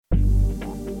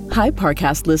Hi,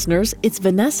 Parcast listeners. It's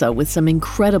Vanessa with some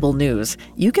incredible news.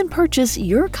 You can purchase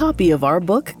your copy of our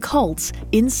book, Cults,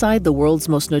 Inside the World's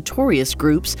Most Notorious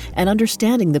Groups and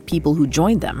Understanding the People Who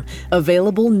Joined Them,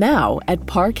 available now at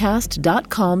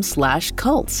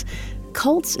parcast.com/cults.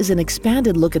 Cults is an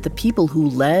expanded look at the people who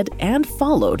led and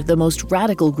followed the most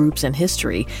radical groups in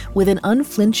history, with an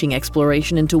unflinching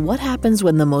exploration into what happens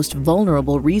when the most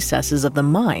vulnerable recesses of the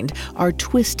mind are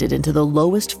twisted into the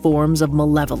lowest forms of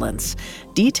malevolence.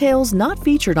 Details not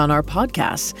featured on our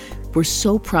podcasts. We're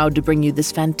so proud to bring you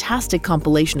this fantastic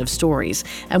compilation of stories,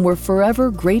 and we're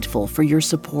forever grateful for your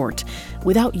support.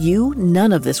 Without you,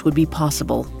 none of this would be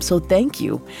possible, so thank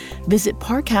you. Visit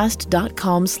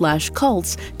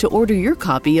parcast.com/cults to order your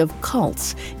copy of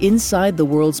Cults, Inside the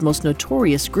World's Most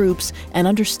Notorious Groups and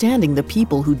Understanding the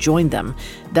People Who Joined Them.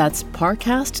 That's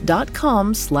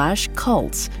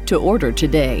parcast.com/cults to order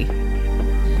today.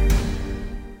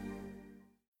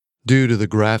 Due to the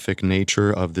graphic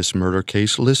nature of this murder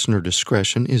case, listener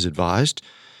discretion is advised.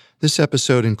 This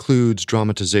episode includes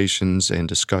dramatizations and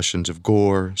discussions of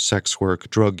gore, sex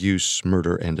work, drug use,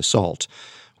 murder, and assault.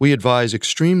 We advise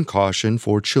extreme caution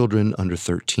for children under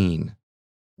 13.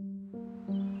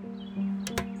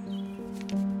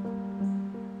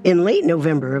 In late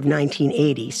November of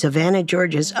 1980, Savannah,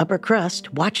 Georgia's upper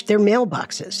crust watched their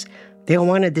mailboxes. They all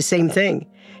wanted the same thing,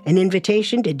 an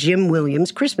invitation to Jim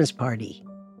Williams' Christmas party.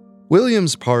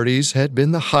 Williams' parties had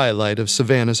been the highlight of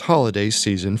Savannah's holiday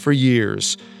season for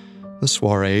years. The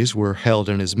soirees were held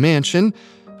in his mansion,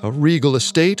 a regal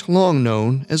estate long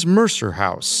known as Mercer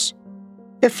House.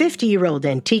 The 50-year-old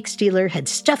antiques dealer had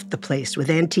stuffed the place with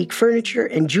antique furniture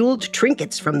and jeweled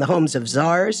trinkets from the homes of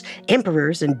czars,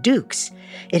 emperors, and dukes.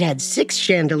 It had 6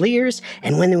 chandeliers,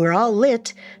 and when they were all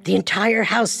lit, the entire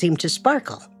house seemed to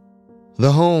sparkle.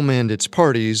 The home and its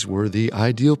parties were the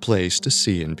ideal place to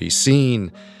see and be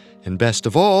seen. And best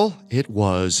of all, it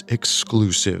was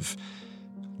exclusive.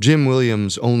 Jim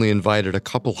Williams only invited a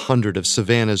couple hundred of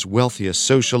Savannah's wealthiest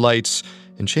socialites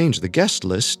and changed the guest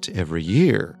list every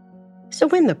year. So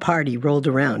when the party rolled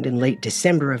around in late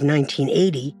December of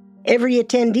 1980, every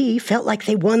attendee felt like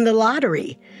they won the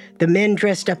lottery. The men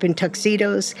dressed up in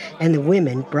tuxedos, and the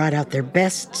women brought out their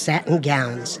best satin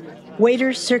gowns.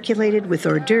 Waiters circulated with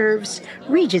hors d'oeuvres,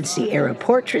 Regency-era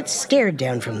portraits stared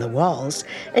down from the walls,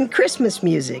 and Christmas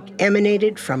music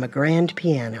emanated from a grand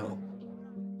piano.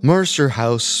 Mercer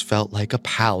House felt like a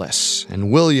palace,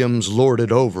 and Williams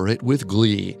lorded over it with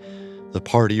glee. The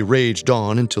party raged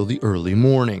on until the early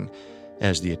morning.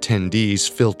 As the attendees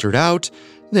filtered out,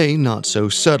 they not so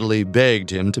subtly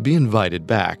begged him to be invited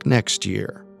back next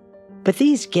year. But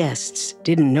these guests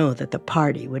didn't know that the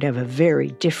party would have a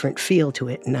very different feel to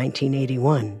it in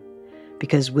 1981,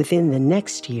 because within the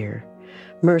next year,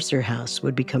 Mercer House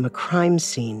would become a crime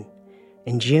scene,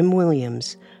 and Jim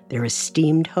Williams, their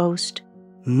esteemed host,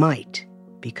 might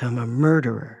become a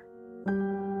murderer.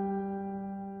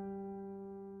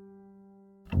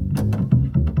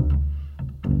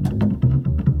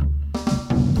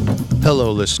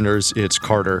 Hello, listeners. It's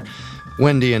Carter.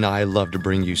 Wendy and I love to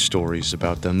bring you stories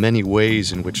about the many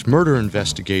ways in which murder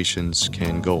investigations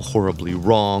can go horribly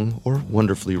wrong or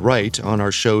wonderfully right on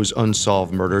our shows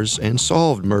Unsolved Murders and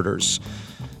Solved Murders.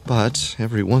 But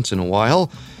every once in a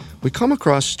while, we come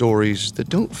across stories that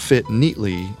don't fit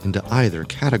neatly into either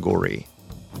category.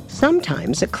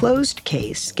 Sometimes a closed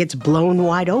case gets blown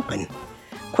wide open.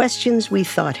 Questions we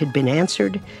thought had been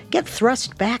answered get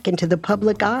thrust back into the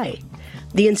public eye.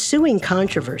 The ensuing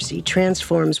controversy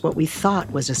transforms what we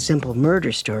thought was a simple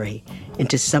murder story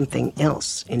into something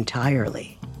else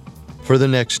entirely. For the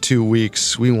next 2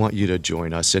 weeks, we want you to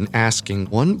join us in asking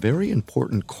one very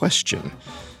important question.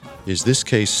 Is this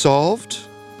case solved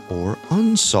or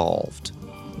unsolved?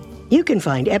 You can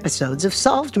find episodes of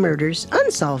Solved Murders,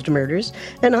 Unsolved Murders,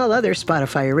 and all other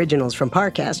Spotify originals from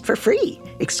Parcast for free,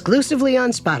 exclusively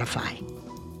on Spotify.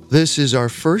 This is our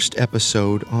first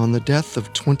episode on the death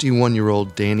of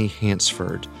 21-year-old Danny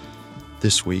Hansford.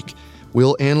 This week,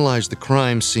 we'll analyze the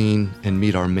crime scene and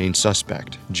meet our main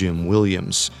suspect, Jim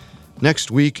Williams.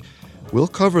 Next week, we'll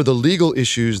cover the legal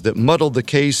issues that muddled the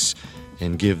case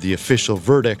and give the official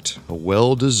verdict a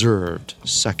well-deserved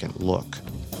second look.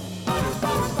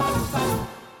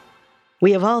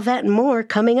 We have all that and more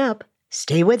coming up.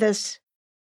 Stay with us.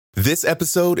 This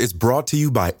episode is brought to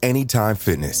you by Anytime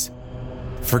Fitness.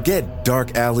 Forget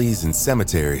dark alleys and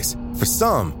cemeteries. For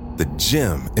some, the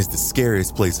gym is the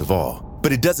scariest place of all.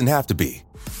 But it doesn't have to be.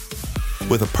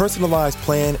 With a personalized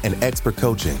plan and expert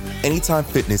coaching, Anytime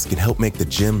Fitness can help make the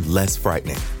gym less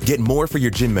frightening. Get more for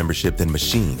your gym membership than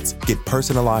machines. Get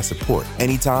personalized support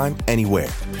anytime, anywhere.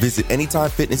 Visit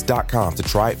AnytimeFitness.com to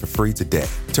try it for free today.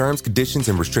 Terms, conditions,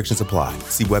 and restrictions apply.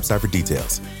 See website for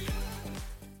details.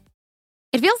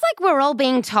 It feels like we're all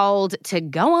being told to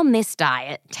go on this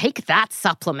diet, take that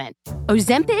supplement.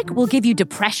 Ozempic will give you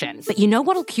depression, but you know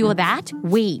what'll cure that?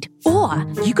 Weed. Or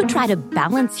you could try to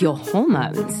balance your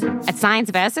hormones. At Science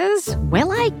Versus, we're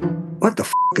like, what the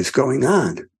is going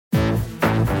on?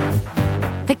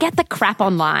 Forget the crap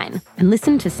online and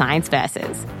listen to Science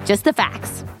Versus. Just the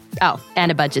facts. Oh,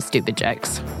 and a bunch of stupid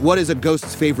jokes. What is a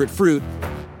ghost's favorite fruit?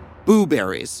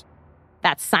 Blueberries.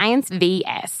 That's Science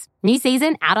VS. New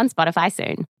season out on Spotify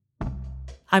soon.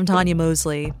 I'm Tanya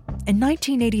Mosley. In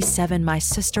 1987, my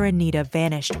sister Anita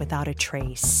vanished without a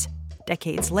trace.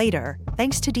 Decades later,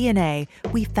 thanks to DNA,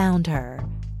 we found her.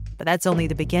 But that's only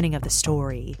the beginning of the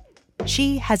story.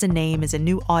 She Has a Name is a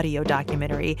new audio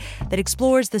documentary that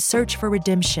explores the search for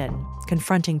redemption,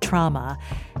 confronting trauma,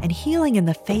 and healing in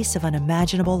the face of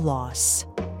unimaginable loss.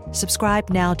 Subscribe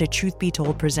now to Truth Be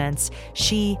Told presents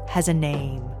She Has a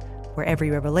Name, where every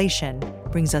revelation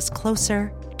brings us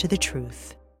closer to the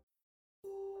truth.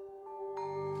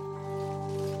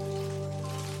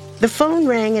 The phone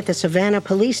rang at the Savannah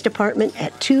Police Department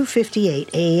at 2:58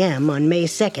 a.m. on May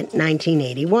 2nd,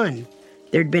 1981.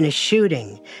 There'd been a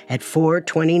shooting at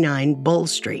 429 Bull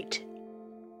Street.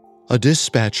 A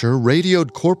dispatcher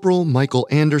radioed Corporal Michael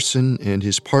Anderson and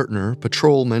his partner,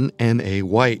 Patrolman M.A.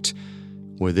 White.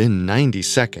 Within 90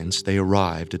 seconds, they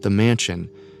arrived at the mansion.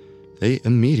 They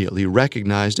immediately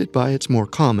recognized it by its more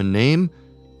common name,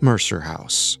 Mercer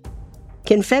House.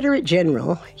 Confederate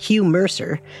General Hugh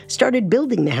Mercer started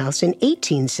building the house in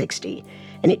 1860,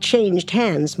 and it changed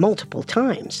hands multiple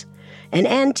times. An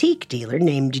antique dealer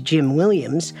named Jim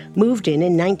Williams moved in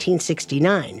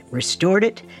 1969, restored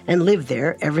it, and lived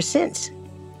there ever since.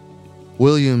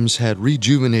 Williams had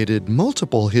rejuvenated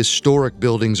multiple historic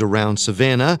buildings around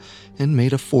Savannah and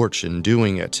made a fortune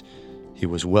doing it. He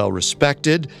was well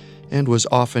respected and was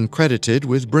often credited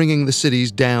with bringing the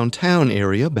city's downtown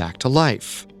area back to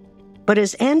life. But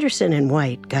as Anderson and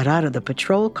White got out of the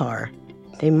patrol car,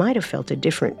 they might have felt a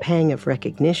different pang of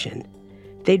recognition.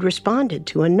 They'd responded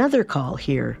to another call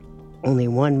here only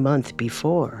 1 month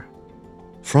before.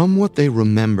 From what they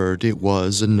remembered, it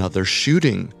was another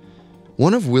shooting.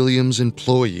 One of Williams'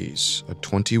 employees, a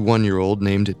 21-year-old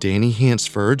named Danny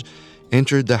Hansford,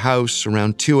 entered the house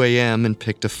around 2 a.m. and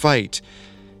picked a fight.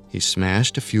 He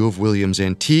smashed a few of Williams'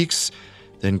 antiques,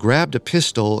 then grabbed a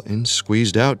pistol and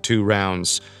squeezed out 2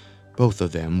 rounds. Both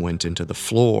of them went into the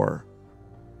floor.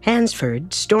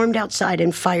 Hansford stormed outside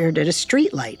and fired at a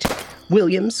streetlight.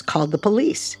 Williams called the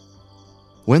police.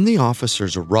 When the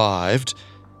officers arrived,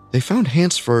 they found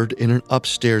Hansford in an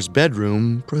upstairs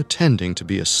bedroom pretending to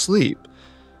be asleep.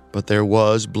 But there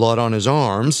was blood on his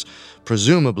arms,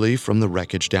 presumably from the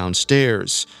wreckage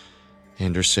downstairs.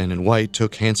 Anderson and White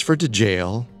took Hansford to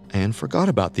jail and forgot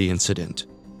about the incident.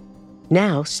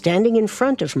 Now, standing in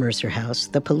front of Mercer House,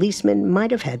 the policemen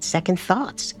might have had second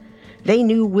thoughts. They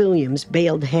knew Williams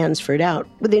bailed Hansford out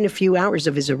within a few hours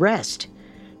of his arrest.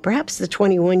 Perhaps the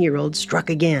 21-year-old struck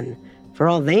again. For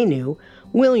all they knew,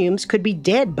 Williams could be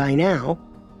dead by now.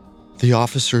 The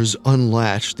officers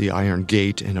unlatched the iron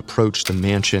gate and approached the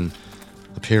mansion.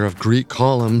 A pair of Greek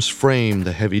columns framed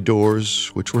the heavy doors,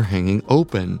 which were hanging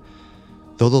open.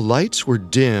 Though the lights were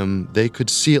dim, they could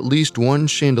see at least one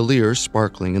chandelier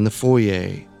sparkling in the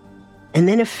foyer. And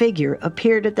then a figure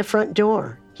appeared at the front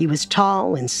door. He was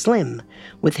tall and slim,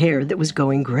 with hair that was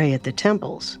going gray at the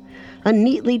temples. A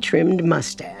neatly trimmed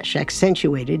mustache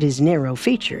accentuated his narrow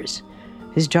features.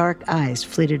 His dark eyes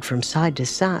flitted from side to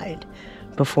side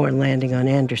before landing on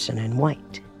Anderson and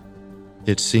White.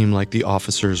 It seemed like the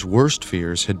officers' worst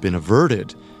fears had been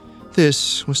averted.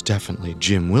 This was definitely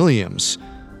Jim Williams.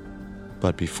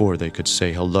 But before they could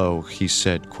say hello, he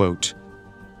said, quote,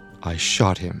 "I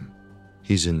shot him.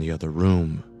 He's in the other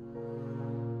room."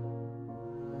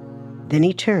 Then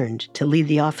he turned to lead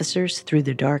the officers through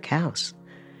the dark house.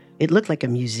 It looked like a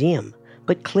museum,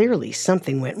 but clearly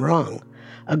something went wrong.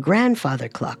 A grandfather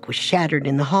clock was shattered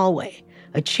in the hallway.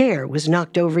 A chair was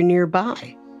knocked over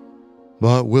nearby.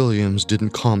 But Williams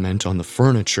didn't comment on the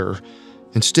furniture.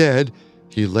 Instead,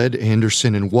 he led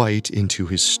Anderson and White into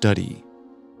his study.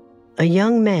 A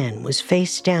young man was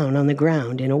face down on the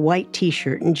ground in a white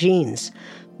t-shirt and jeans.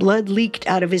 Blood leaked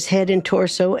out of his head and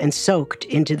torso and soaked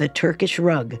into the Turkish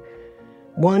rug.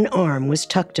 One arm was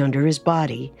tucked under his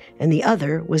body, and the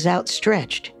other was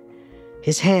outstretched.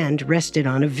 His hand rested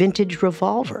on a vintage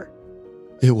revolver.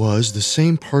 It was the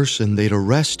same person they'd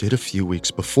arrested a few weeks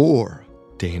before,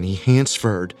 Danny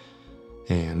Hansford,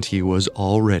 and he was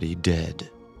already dead.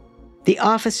 The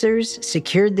officers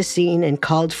secured the scene and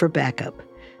called for backup.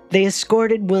 They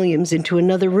escorted Williams into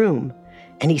another room,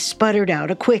 and he sputtered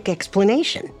out a quick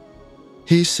explanation.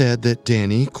 He said that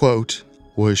Danny, quote,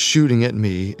 was shooting at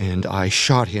me and I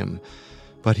shot him,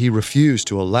 but he refused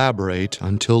to elaborate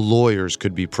until lawyers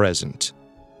could be present.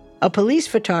 A police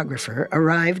photographer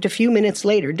arrived a few minutes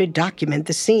later to document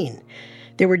the scene.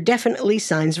 There were definitely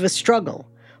signs of a struggle.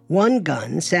 One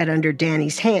gun sat under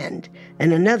Danny's hand,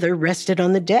 and another rested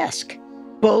on the desk.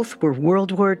 Both were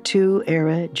World War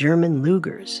II-era German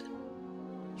Lugers.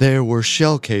 There were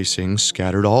shell casings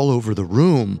scattered all over the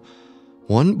room.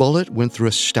 One bullet went through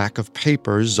a stack of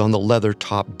papers on the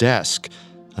leather-top desk.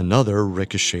 Another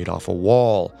ricocheted off a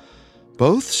wall.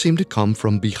 Both seemed to come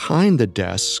from behind the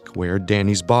desk where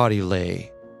Danny's body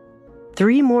lay.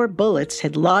 3 more bullets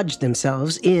had lodged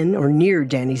themselves in or near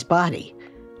Danny's body.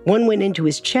 One went into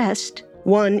his chest,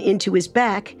 one into his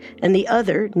back, and the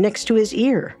other next to his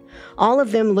ear. All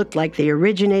of them looked like they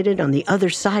originated on the other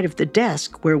side of the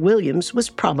desk where Williams was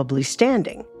probably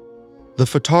standing. The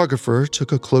photographer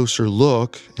took a closer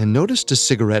look and noticed a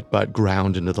cigarette butt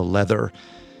ground into the leather.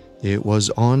 It was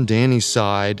on Danny's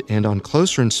side, and on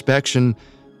closer inspection,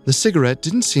 the cigarette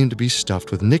didn't seem to be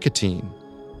stuffed with nicotine.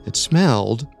 It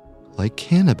smelled like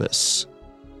cannabis.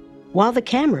 While the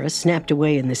camera snapped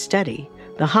away in the study,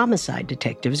 the homicide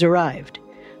detectives arrived.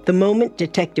 The moment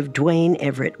Detective Dwayne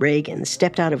Everett Reagan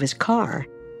stepped out of his car,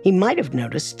 he might have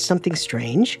noticed something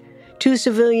strange. 2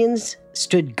 civilians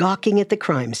stood gawking at the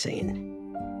crime scene.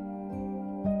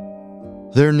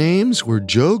 Their names were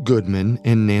Joe Goodman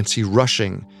and Nancy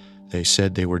Rushing. They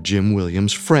said they were Jim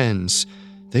Williams' friends.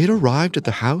 They'd arrived at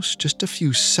the house just a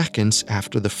few seconds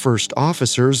after the first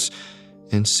officers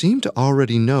and seemed to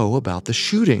already know about the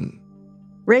shooting.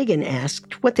 Reagan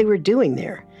asked what they were doing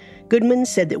there. Goodman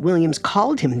said that Williams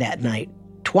called him that night,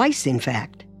 twice in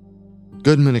fact.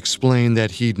 Goodman explained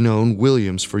that he'd known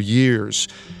Williams for years.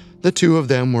 The two of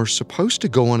them were supposed to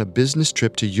go on a business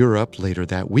trip to Europe later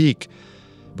that week.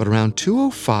 But around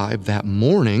 2:05 that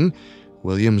morning,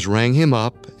 Williams rang him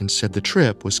up and said the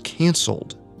trip was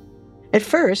canceled. At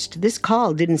first, this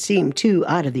call didn't seem too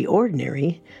out of the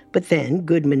ordinary, but then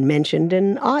Goodman mentioned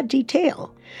an odd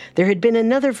detail. There had been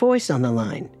another voice on the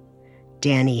line,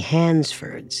 Danny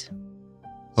Hansford's.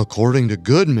 According to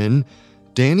Goodman,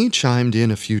 Danny chimed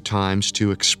in a few times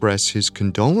to express his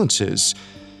condolences.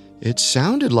 It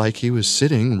sounded like he was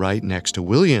sitting right next to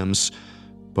Williams.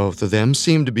 Both of them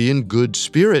seemed to be in good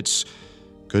spirits.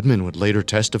 Goodman would later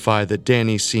testify that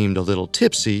Danny seemed a little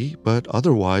tipsy, but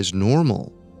otherwise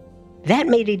normal. That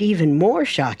made it even more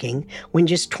shocking when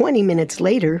just 20 minutes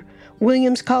later,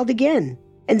 Williams called again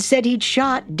and said he'd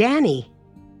shot Danny.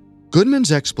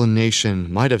 Goodman's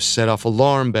explanation might have set off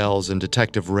alarm bells in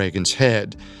Detective Reagan's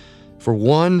head. For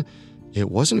one,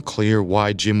 it wasn't clear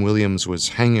why Jim Williams was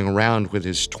hanging around with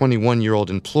his 21-year-old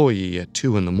employee at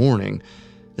 2 a.m,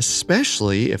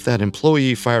 especially if that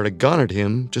employee fired a gun at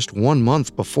him just 1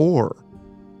 month before.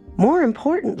 More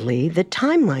importantly, the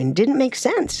timeline didn't make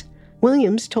sense.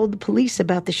 Williams told the police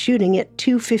about the shooting at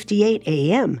 2:58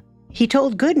 a.m. He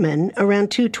told Goodman around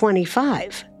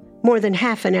 2:25, more than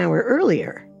half an hour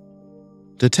earlier.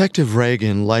 Detective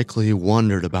Reagan likely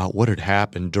wondered about what had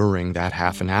happened during that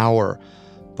half an hour.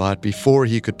 But before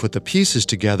he could put the pieces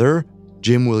together,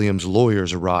 Jim Williams'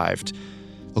 lawyers arrived.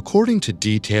 According to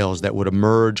details that would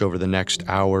emerge over the next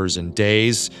hours and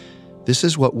days, this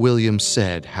is what Williams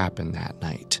said happened that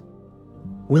night.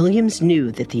 Williams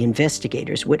knew that the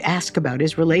investigators would ask about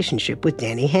his relationship with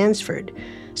Danny Hansford,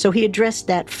 so he addressed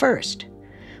that first.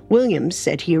 Williams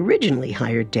said he originally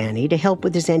hired Danny to help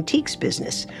with his antiques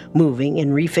business, moving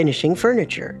and refinishing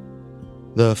furniture.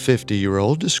 The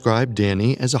 50-year-old described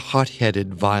Danny as a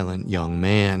hot-headed, violent young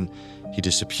man. He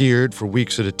disappeared for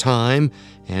weeks at a time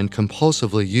and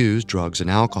compulsively used drugs and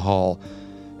alcohol.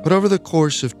 But over the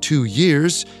course of 2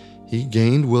 years, he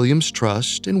gained Williams'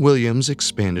 trust and Williams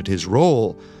expanded his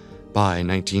role. By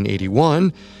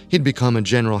 1981, he'd become a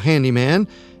general handyman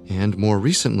and, more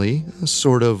recently, a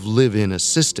sort of live-in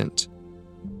assistant.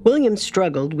 Williams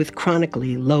struggled with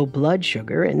chronically low blood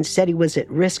sugar and said he was at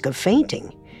risk of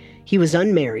fainting. He was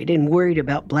unmarried and worried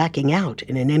about blacking out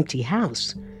in an empty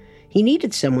house. He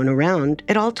needed someone around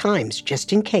at all times,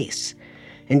 just in case.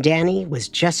 And Danny was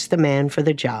just the man for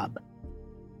the job.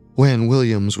 When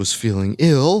Williams was feeling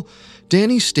ill,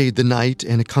 Danny stayed the night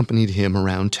and accompanied him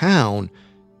around town.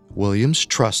 Williams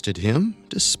trusted him,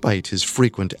 despite his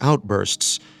frequent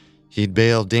outbursts. He'd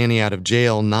bailed Danny out of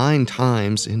jail 9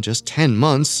 times in just 10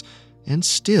 months and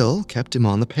still kept him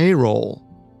on the payroll.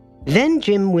 Then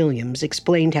Jim Williams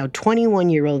explained how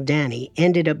 21-year-old Danny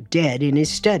ended up dead in his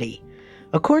study.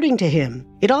 According to him,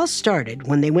 it all started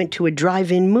when they went to a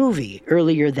drive-in movie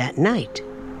earlier that night.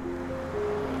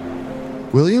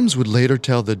 Williams would later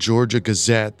tell the Georgia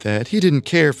Gazette that he didn't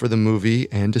care for the movie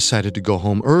and decided to go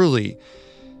home early.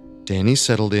 Danny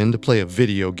settled in to play a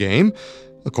video game.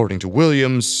 According to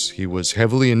Williams, he was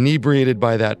heavily inebriated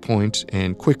by that point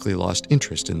and quickly lost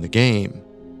interest in the game.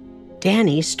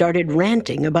 Danny started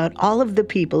ranting about all of the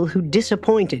people who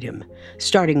disappointed him,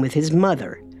 starting with his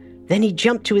mother. Then he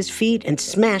jumped to his feet and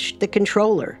smashed the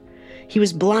controller. He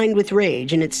was blind with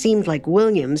rage, and it seemed like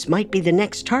Williams might be the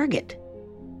next target.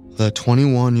 The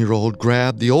 21-year-old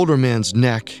grabbed the older man's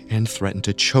neck and threatened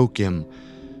to choke him.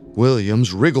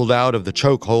 Williams wriggled out of the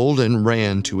chokehold and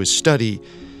ran to his study.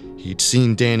 He'd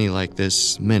seen Danny like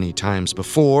this many times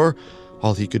before.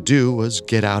 All he could do was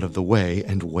get out of the way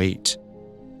and wait.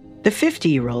 The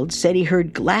 50-year-old said he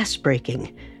heard glass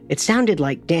breaking. It sounded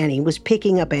like Danny was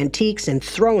picking up antiques and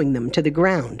throwing them to the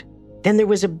ground. Then there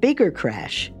was a bigger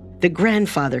crash, the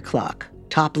grandfather clock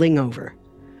toppling over.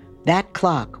 That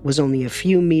clock was only a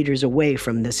few meters away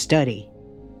from the study.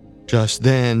 Just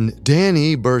then,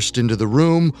 Danny burst into the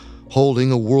room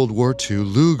holding a World War II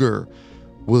Luger.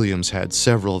 Williams had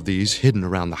several of these hidden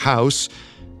around the house.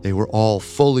 They were all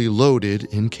fully loaded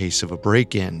in case of a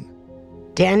break-in.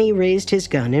 Danny raised his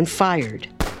gun and fired,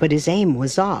 but his aim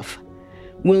was off.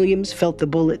 Williams felt the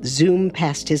bullet zoom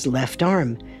past his left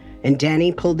arm, and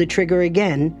Danny pulled the trigger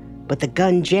again, but the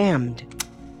gun jammed.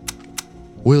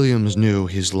 Williams knew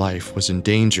his life was in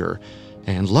danger,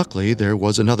 and luckily there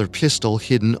was another pistol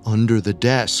hidden under the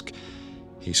desk.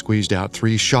 He squeezed out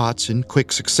 3 shots in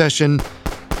quick succession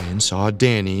and saw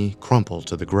Danny crumple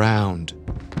to the ground.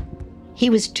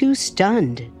 He was too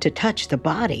stunned to touch the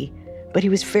body, but he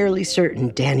was fairly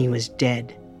certain Danny was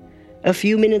dead. A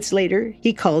few minutes later,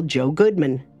 he called Joe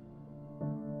Goodman.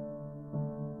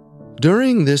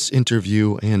 During this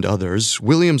interview and others,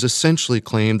 Williams essentially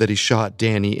claimed that he shot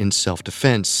Danny in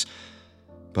self-defense.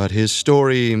 But his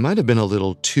story might have been a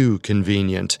little too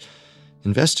convenient.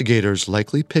 Investigators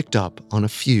likely picked up on a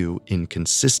few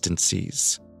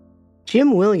inconsistencies.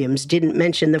 Jim Williams didn't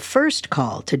mention the first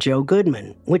call to Joe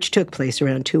Goodman, which took place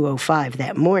around 2:05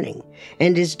 that morning,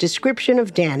 and his description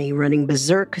of Danny running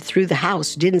berserk through the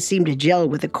house didn't seem to gel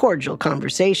with the cordial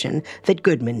conversation that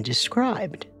Goodman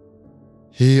described.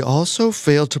 He also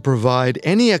failed to provide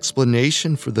any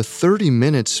explanation for the 30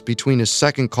 minutes between his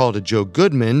second call to Joe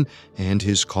Goodman and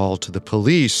his call to the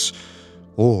police,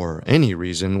 or any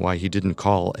reason why he didn't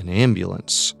call an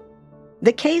ambulance.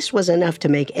 The case was enough to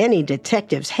make any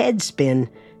detective's head spin,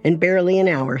 and barely an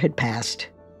hour had passed.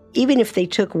 Even if they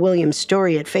took Williams'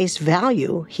 story at face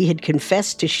value, he had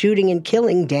confessed to shooting and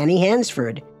killing Danny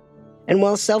Hansford. And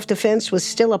while self-defense was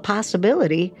still a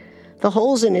possibility, the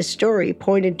holes in his story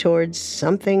pointed towards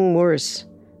something worse,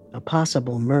 a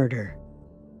possible murder.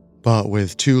 But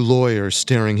with 2 lawyers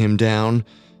staring him down,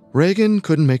 Reagan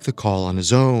couldn't make the call on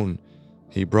his own.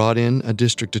 He brought in a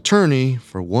district attorney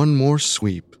for one more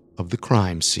sweep of the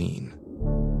crime scene.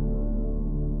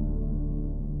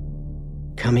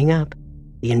 Coming up,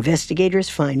 the investigators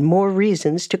find more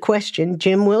reasons to question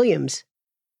Jim Williams.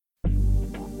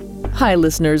 Hi,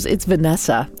 listeners, it's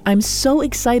Vanessa. I'm so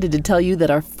excited to tell you that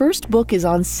our first book is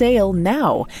on sale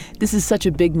now. This is such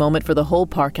a big moment for the whole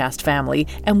Parcast family,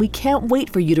 and we can't wait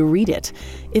for you to read it.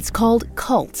 It's called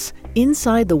Cults: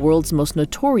 Inside the World's Most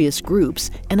Notorious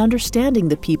Groups and Understanding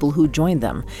the People Who Joined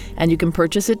Them. And you can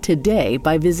purchase it today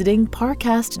by visiting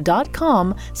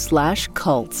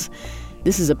parcast.com/cults.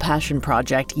 This is a passion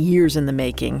project years in the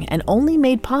making and only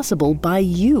made possible by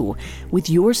you.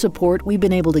 With your support, we've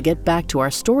been able to get back to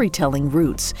our storytelling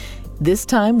roots. This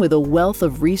time with a wealth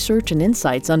of research and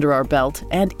insights under our belt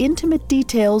and intimate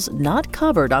details not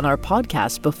covered on our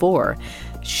podcast before.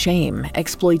 Shame,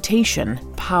 exploitation,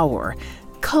 power.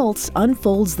 Cults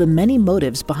unfolds the many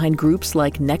motives behind groups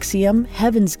like NXIVM,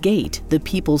 Heaven's Gate, the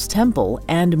People's Temple,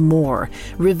 and more,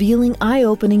 revealing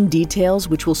eye-opening details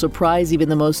which will surprise even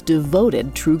the most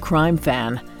devoted true crime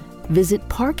fan. Visit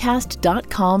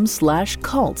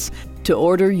parcast.com/cults to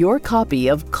order your copy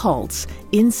of Cults: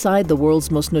 Inside the World's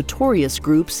Most Notorious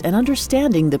Groups and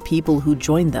Understanding the People Who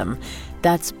Joined Them.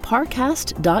 That's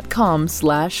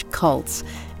parcast.com/cults.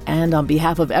 And on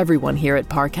behalf of everyone here at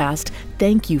Parcast,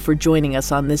 thank you for joining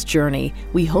us on this journey.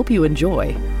 We hope you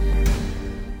enjoy.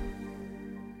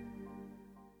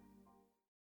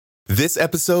 This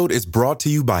episode is brought to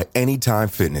you by Anytime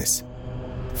Fitness.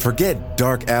 Forget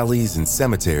dark alleys and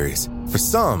cemeteries. For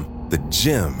some, the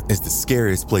gym is the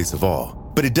scariest place of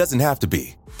all. But it doesn't have to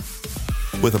be.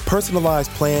 With a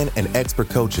personalized plan and expert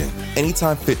coaching,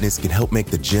 Anytime Fitness can help make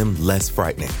the gym less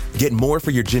frightening. Get more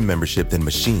for your gym membership than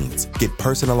machines. Get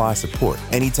personalized support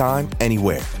anytime,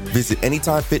 anywhere. Visit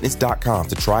AnytimeFitness.com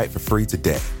to try it for free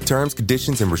today. Terms,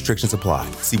 conditions, and restrictions apply.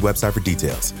 See website for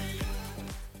details.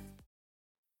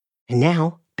 And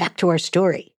now, back to our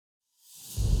story.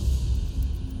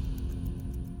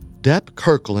 Depp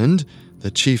Kirkland,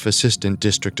 the chief assistant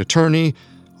district attorney,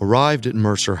 arrived at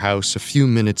Mercer House a few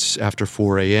minutes after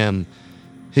 4 a.m.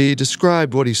 He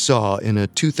described what he saw in a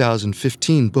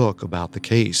 2015 book about the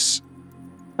case.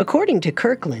 According to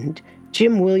Kirkland,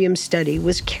 Jim Williams' study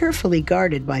was carefully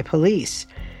guarded by police,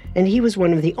 and he was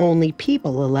one of the only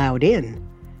people allowed in.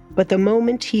 But the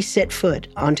moment he set foot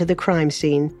onto the crime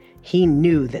scene, he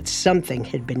knew that something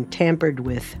had been tampered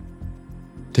with.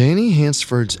 Danny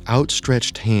Hansford's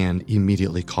outstretched hand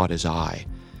immediately caught his eye.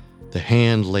 The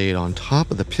hand laid on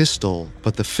top of the pistol,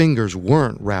 but the fingers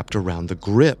weren't wrapped around the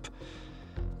grip.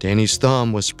 Danny's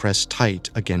thumb was pressed tight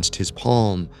against his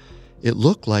palm. It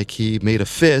looked like he made a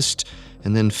fist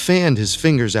and then fanned his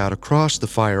fingers out across the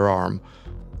firearm,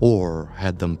 or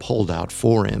had them pulled out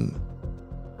for him.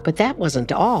 But that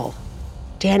wasn't all.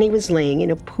 Danny was laying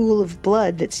in a pool of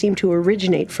blood that seemed to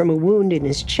originate from a wound in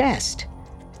his chest.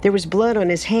 There was blood on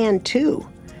his hand, too,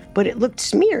 but it looked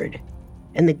smeared,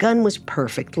 and the gun was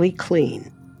perfectly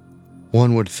clean.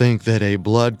 One would think that a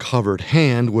blood-covered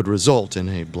hand would result in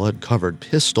a blood-covered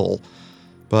pistol,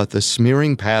 but the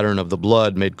smearing pattern of the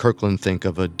blood made Kirkland think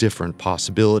of a different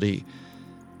possibility.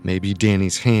 Maybe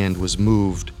Danny's hand was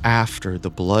moved after the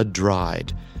blood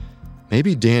dried.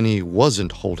 Maybe Danny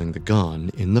wasn't holding the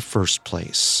gun in the first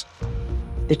place.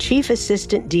 The chief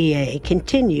assistant DA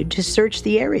continued to search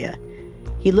the area.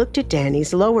 He looked at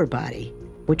Danny's lower body,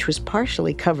 which was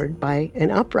partially covered by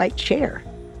an upright chair.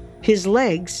 His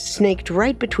legs snaked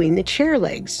right between the chair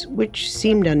legs, which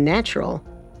seemed unnatural.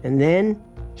 And then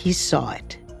he saw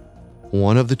it.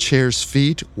 One of the chair's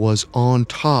feet was on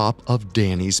top of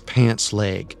Danny's pants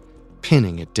leg,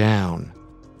 pinning it down.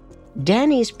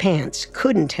 Danny's pants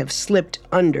couldn't have slipped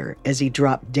under as he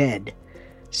dropped dead.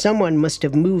 Someone must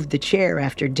have moved the chair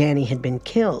after Danny had been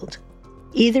killed.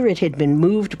 Either it had been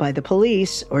moved by the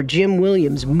police or Jim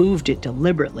Williams moved it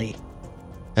deliberately.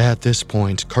 At this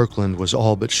point, Kirkland was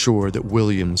all but sure that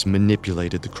Williams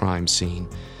manipulated the crime scene.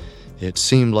 It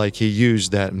seemed like he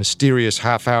used that mysterious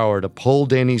half hour to pull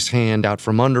Danny's hand out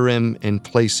from under him and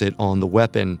place it on the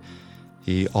weapon.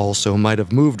 He also might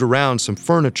have moved around some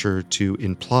furniture to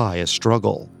imply a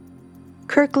struggle.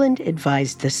 Kirkland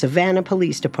advised the Savannah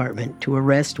Police Department to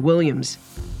arrest Williams.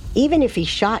 Even if he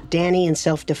shot Danny in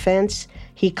self-defense,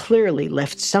 he clearly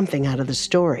left something out of the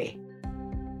story.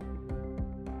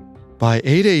 By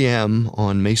 8 a.m.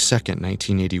 on May 2nd,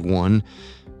 1981,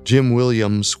 Jim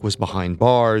Williams was behind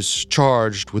bars,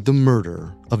 charged with the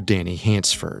murder of Danny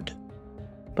Hansford.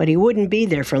 But he wouldn't be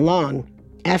there for long.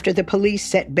 After the police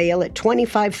set bail at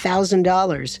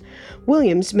 $25,000,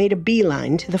 Williams made a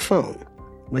beeline to the phone.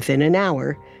 Within an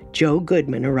hour, Joe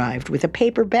Goodman arrived with a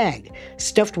paper bag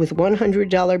stuffed with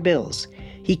 $100 bills.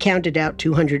 He counted out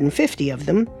 250 of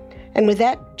them, and with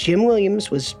that, Jim Williams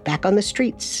was back on the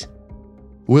streets.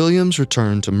 Williams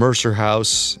returned to Mercer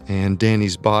House, and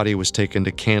Danny's body was taken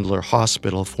to Candler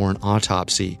Hospital for an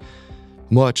autopsy.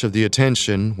 Much of the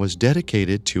attention was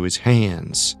dedicated to his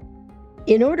hands.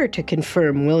 In order to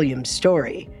confirm Williams'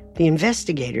 story, the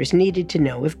investigators needed to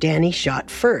know if Danny shot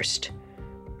first,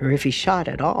 or if he shot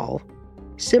at all.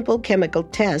 Simple chemical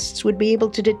tests would be able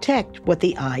to detect what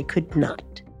the eye could not.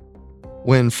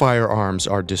 When firearms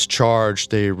are discharged,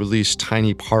 they release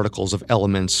tiny particles of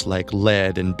elements like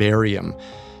lead and barium.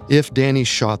 If Danny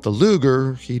shot the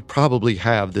Luger, he'd probably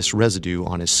have this residue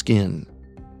on his skin.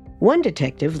 One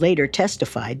detective later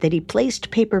testified that he placed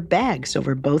paper bags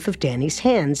over both of Danny's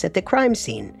hands at the crime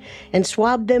scene and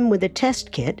swabbed them with a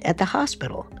test kit at the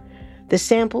hospital. The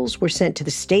samples were sent to the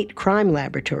state crime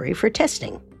laboratory for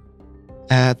testing.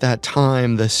 At that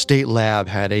time, the state lab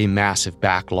had a massive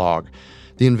backlog.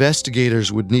 The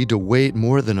investigators would need to wait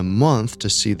more than a month to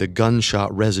see the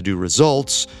gunshot residue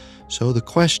results, so the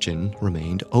question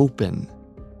remained open.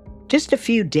 Just a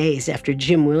few days after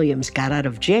Jim Williams got out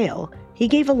of jail, he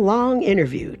gave a long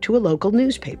interview to a local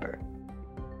newspaper.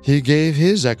 He gave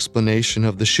his explanation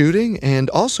of the shooting and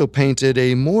also painted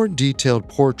a more detailed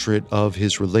portrait of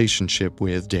his relationship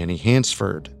with Danny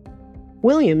Hansford.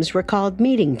 Williams recalled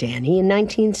meeting Danny in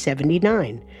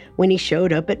 1979 when he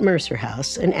showed up at Mercer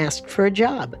House and asked for a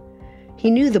job.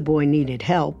 He knew the boy needed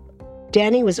help.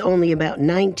 Danny was only about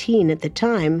 19 at the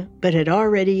time, but had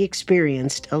already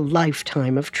experienced a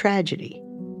lifetime of tragedy.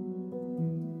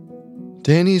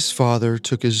 Danny's father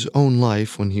took his own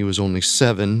life when he was only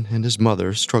 7, and his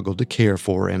mother struggled to care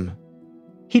for him.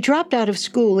 He dropped out of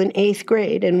school in 8th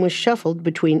grade and was shuffled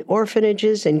between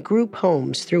orphanages and group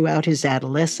homes throughout his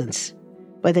adolescence.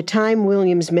 By the time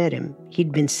Williams met him,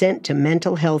 he'd been sent to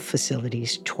mental health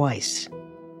facilities twice.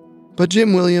 But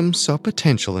Jim Williams saw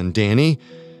potential in Danny.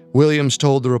 Williams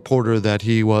told the reporter that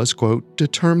he was, quote,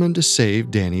 determined to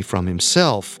save Danny from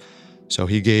himself. So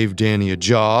he gave Danny a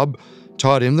job,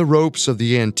 taught him the ropes of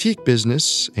the antique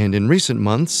business, and in recent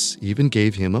months even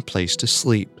gave him a place to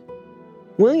sleep.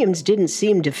 Williams didn't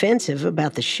seem defensive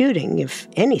about the shooting. If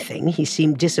anything, he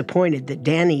seemed disappointed that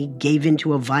Danny gave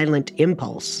into a violent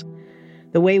impulse.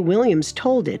 The way Williams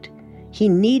told it, he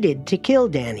needed to kill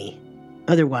Danny.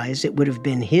 Otherwise, it would have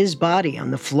been his body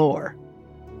on the floor.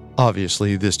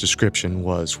 Obviously, this description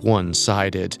was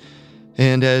one-sided,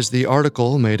 and as the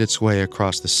article made its way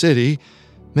across the city,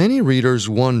 many readers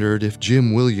wondered if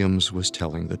Jim Williams was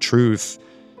telling the truth.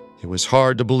 It was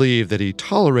hard to believe that he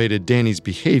tolerated Danny's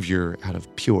behavior out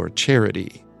of pure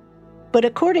charity. But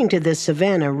according to the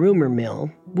Savannah rumor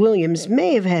mill, Williams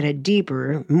may have had a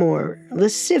deeper, more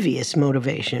lascivious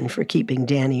motivation for keeping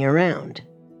Danny around.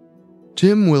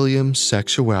 Jim Williams'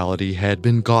 sexuality had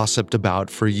been gossiped about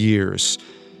for years.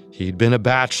 He'd been a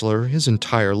bachelor his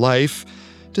entire life,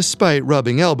 despite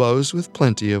rubbing elbows with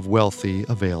plenty of wealthy,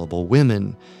 available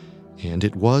women. And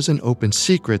it was an open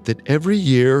secret that every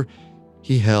year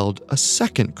he held a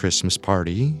second Christmas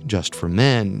party just for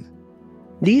men.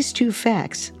 These two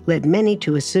facts led many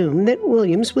to assume that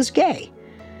Williams was gay.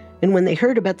 And when they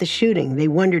heard about the shooting, they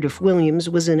wondered if Williams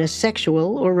was in a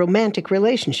sexual or romantic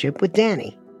relationship with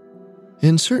Danny.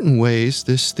 In certain ways,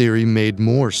 this theory made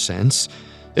more sense.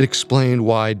 It explained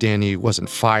why Danny wasn't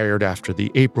fired after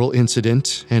the April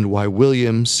incident and why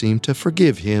Williams seemed to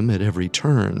forgive him at every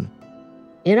turn.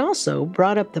 It also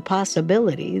brought up the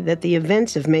possibility that the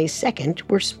events of May 2nd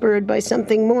were spurred by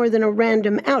something more than a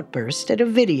random outburst at a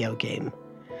video game.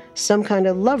 Some kind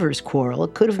of lover's quarrel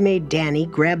could have made Danny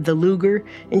grab the Luger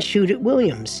and shoot at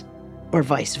Williams, or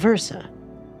vice versa.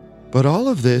 But all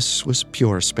of this was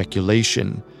pure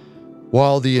speculation.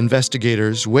 While the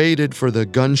investigators waited for the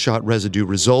gunshot residue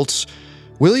results,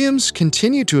 Williams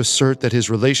continued to assert that his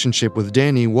relationship with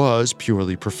Danny was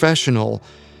purely professional.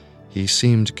 He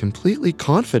seemed completely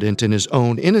confident in his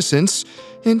own innocence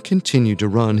and continued to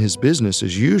run his business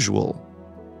as usual.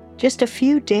 Just a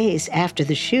few days after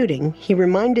the shooting, he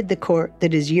reminded the court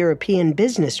that his European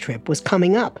business trip was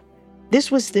coming up. This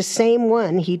was the same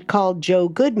one he'd called Joe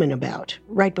Goodman about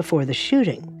right before the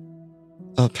shooting.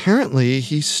 Apparently,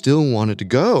 he still wanted to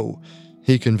go.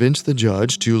 He convinced the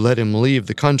judge to let him leave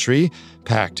the country,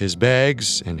 packed his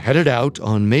bags, and headed out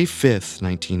on May 5th,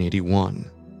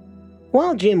 1981.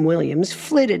 While Jim Williams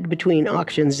flitted between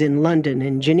auctions in London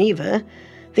and Geneva,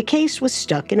 the case was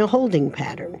stuck in a holding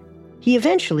pattern. He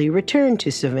eventually returned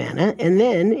to Savannah, and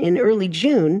then, in early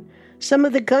June, some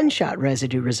of the gunshot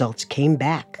residue results came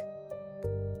back.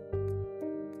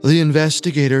 The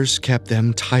investigators kept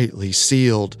them tightly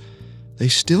sealed. They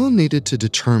still needed to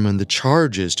determine the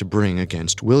charges to bring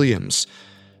against Williams.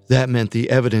 That meant the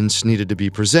evidence needed to be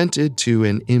presented to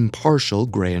an impartial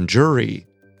grand jury.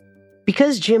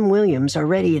 Because Jim Williams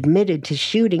already admitted to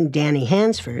shooting Danny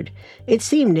Hansford, it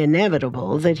seemed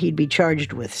inevitable that he'd be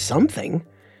charged with something.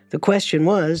 The question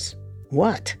was,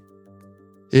 what?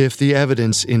 If the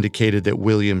evidence indicated that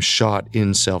Williams shot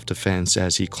in self-defense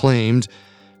as he claimed,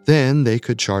 then they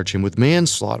could charge him with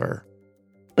manslaughter.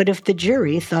 But if the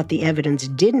jury thought the evidence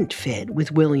didn't fit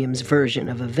with Williams' version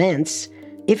of events,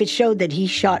 if it showed that he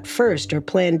shot first or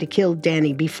planned to kill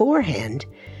Danny beforehand,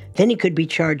 then he could be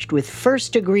charged with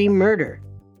first-degree murder.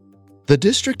 The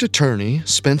district attorney,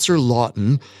 Spencer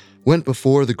Lawton, went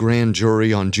before the grand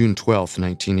jury on June 12,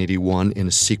 1981, in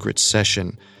a secret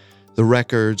session. The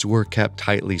records were kept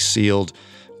tightly sealed.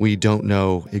 We don't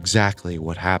know exactly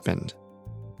what happened.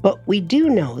 But we do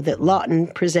know that Lawton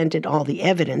presented all the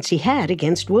evidence he had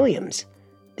against Williams.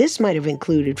 This might have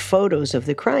included photos of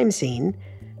the crime scene,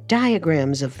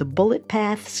 diagrams of the bullet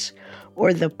paths,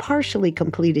 or the partially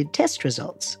completed test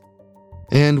results.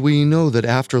 And we know that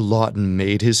after Lawton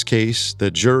made his case,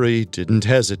 the jury didn't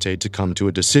hesitate to come to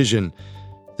a decision.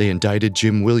 They indicted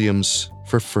Jim Williams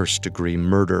for first-degree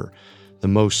murder, the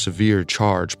most severe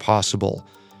charge possible.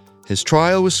 His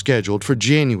trial was scheduled for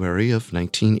January of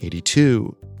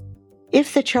 1982.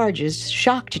 If the charges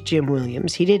shocked Jim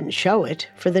Williams, he didn't show it.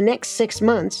 For the next 6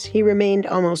 months, he remained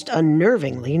almost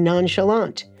unnervingly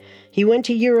nonchalant. He went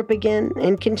to Europe again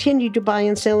and continued to buy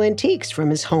and sell antiques from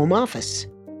his home office.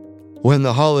 When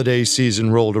the holiday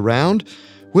season rolled around,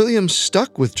 Williams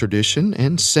stuck with tradition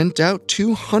and sent out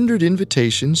 200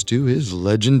 invitations to his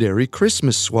legendary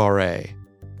Christmas soiree.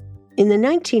 In the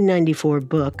 1994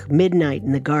 book, Midnight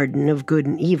in the Garden of Good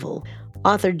and Evil,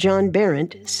 author John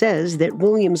Berendt says that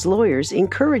Williams' lawyers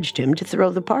encouraged him to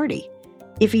throw the party.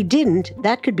 If he didn't,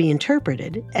 that could be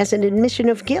interpreted as an admission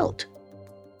of guilt.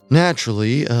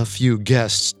 Naturally, a few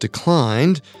guests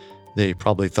declined. They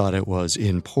probably thought it was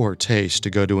in poor taste to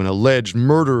go to an alleged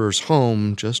murderer's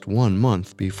home just 1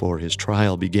 month before his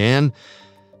trial began,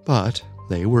 but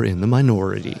they were in the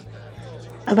minority.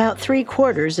 About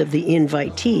 3/4 of the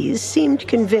invitees seemed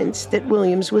convinced that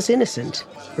Williams was innocent,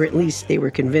 or at least they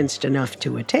were convinced enough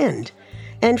to attend.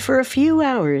 And for a few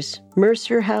hours,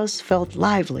 Mercer House felt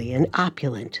lively and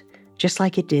opulent, just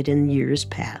like it did in years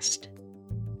past.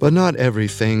 But not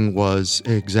everything was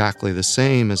exactly the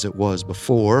same as it was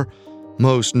before.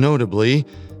 Most notably,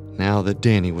 now that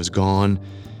Danny was gone,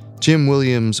 Jim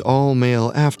Williams'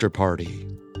 all-male after-party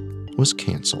was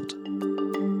canceled.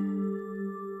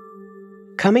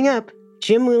 Coming up,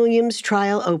 Jim Williams'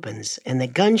 trial opens and the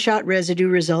gunshot residue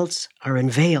results are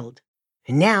unveiled.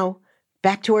 And now,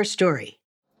 back to our story.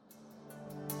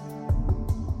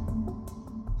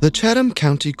 The Chatham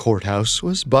County Courthouse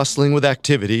was bustling with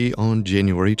activity on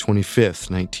January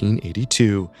 25,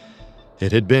 1982.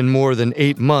 It had been more than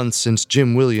 8 months since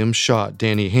Jim Williams shot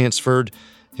Danny Hansford,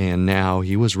 and now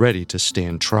he was ready to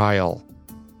stand trial.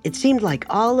 It seemed like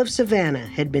all of Savannah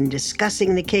had been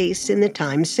discussing the case in the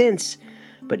time since,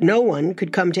 but no one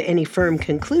could come to any firm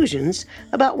conclusions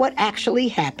about what actually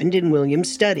happened in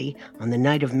Williams' study on the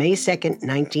night of May 2nd,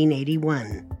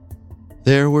 1981.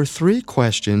 There were 3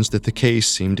 questions that the case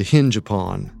seemed to hinge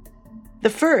upon. The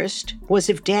first was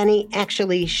if Danny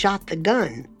actually shot the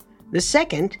gun. The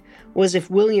second was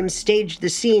if Williams staged the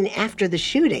scene after the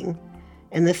shooting.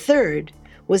 And the third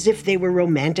was if they were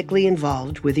romantically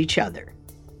involved with each other.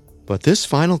 But this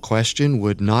final question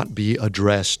would not be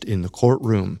addressed in the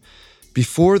courtroom.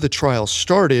 Before the trial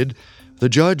started, the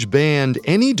judge banned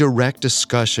any direct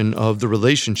discussion of the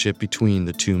relationship between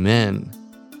the 2 men.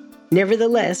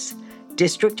 Nevertheless,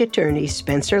 District Attorney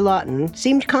Spencer Lawton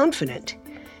seemed confident.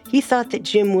 He thought that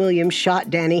Jim Williams shot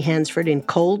Danny Hansford in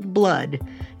cold blood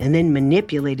and then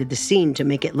manipulated the scene to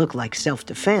make it look like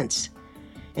self-defense.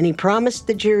 And he promised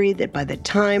the jury that by the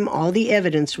time all the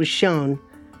evidence was shown,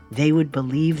 they would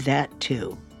believe that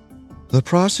too. The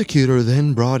prosecutor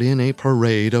then brought in a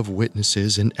parade of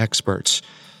witnesses and experts.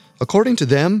 According to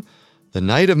them, the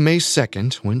night of May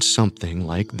 2nd went something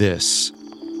like this.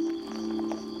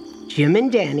 Jim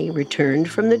and Danny returned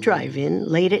from the drive-in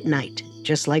late at night,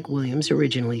 just like Williams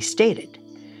originally stated.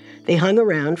 They hung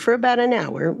around for about an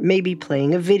hour, maybe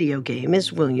playing a video game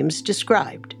as Williams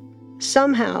described.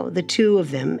 Somehow, the 2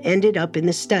 of them ended up in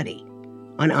the study,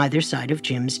 on either side of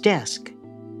Jim's desk.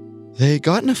 They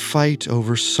got in a fight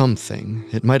over something.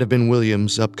 It might have been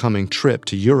Williams' upcoming trip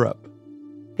to Europe.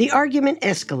 The argument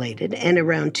escalated, and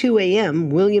around 2 a.m.,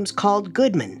 Williams called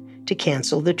Goodman to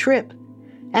cancel the trip.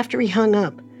 After he hung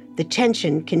up, the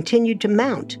tension continued to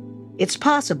mount. It's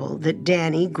possible that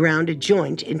Danny ground a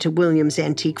joint into Williams'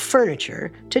 antique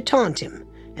furniture to taunt him,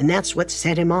 and that's what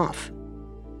set him off.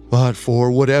 But for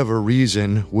whatever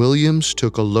reason, Williams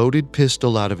took a loaded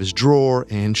pistol out of his drawer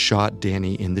and shot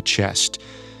Danny in the chest.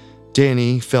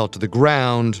 Danny fell to the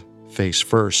ground, face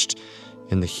first.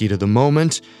 In the heat of the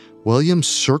moment, Williams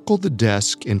circled the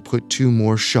desk and put 2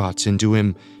 more shots into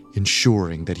him,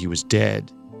 ensuring that he was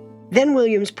dead. Then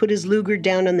Williams put his Luger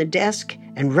down on the desk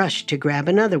and rushed to grab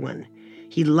another one.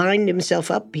 He lined himself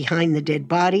up behind the dead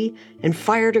body and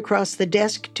fired across the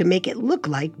desk to make it look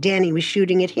like Danny was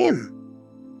shooting at him.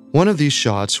 One of these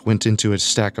shots went into a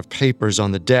stack of papers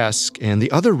on the desk, and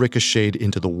the other ricocheted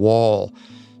into the wall.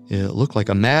 It looked like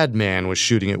a madman was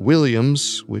shooting at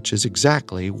Williams, which is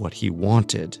exactly what he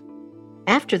wanted.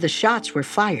 After the shots were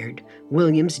fired,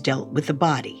 Williams dealt with the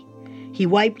body. He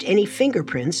wiped any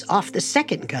fingerprints off the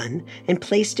second gun and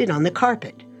placed it on the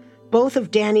carpet. Both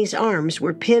of Danny's arms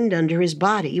were pinned under his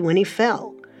body when he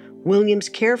fell. Williams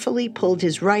carefully pulled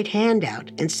his right hand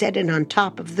out and set it on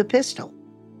top of the pistol.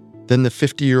 Then the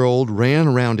 50-year-old ran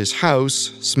around his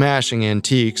house, smashing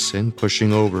antiques and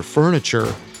pushing over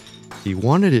furniture. He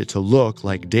wanted it to look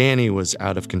like Danny was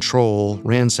out of control,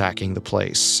 ransacking the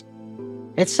place.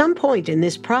 At some point in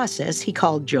this process, he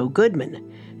called Joe Goodman,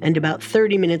 and about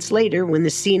 30 minutes later, when the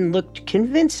scene looked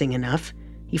convincing enough,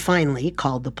 he finally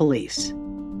called the police.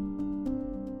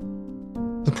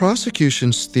 The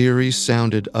prosecution's theory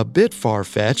sounded a bit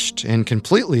far-fetched and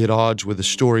completely at odds with the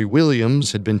story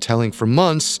Williams had been telling for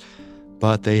months,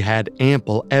 but they had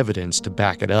ample evidence to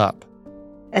back it up.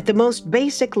 At the most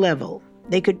basic level,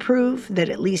 they could prove that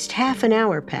at least half an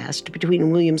hour passed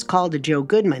between Williams' call to Joe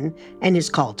Goodman and his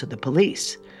call to the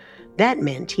police. That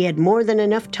meant he had more than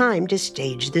enough time to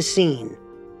stage the scene.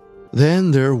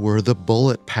 Then there were the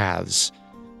bullet paths.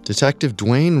 Detective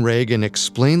Dwayne Reagan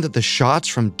explained that the shots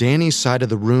from Danny's side of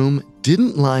the room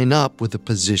didn't line up with the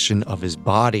position of his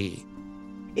body.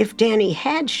 If Danny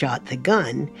had shot the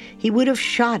gun, he would have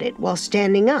shot it while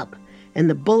standing up, and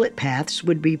the bullet paths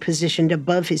would be positioned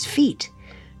above his feet.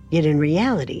 Yet in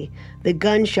reality, the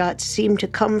gunshots seemed to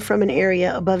come from an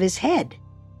area above his head.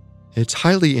 It's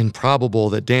highly improbable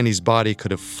that Danny's body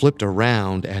could have flipped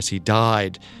around as he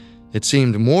died. It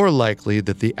seemed more likely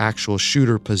that the actual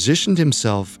shooter positioned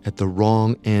himself at the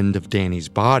wrong end of Danny's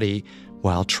body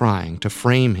while trying to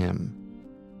frame him.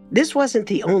 This wasn't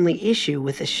the only issue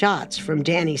with the shots from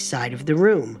Danny's side of the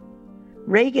room.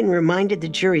 Reagan reminded the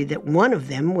jury that one of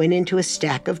them went into a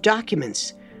stack of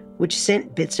documents, which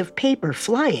sent bits of paper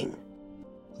flying.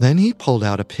 Then he pulled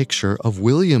out a picture of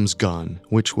Williams' gun,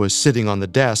 which was sitting on the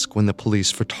desk when the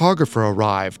police photographer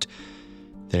arrived.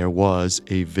 There was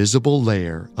a visible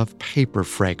layer of paper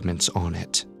fragments on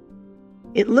it.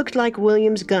 It looked like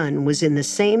Williams' gun was in the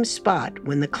same spot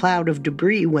when the cloud of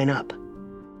debris went up,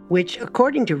 which,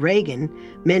 according to Reagan,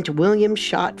 meant Williams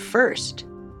shot first.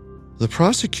 The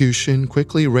prosecution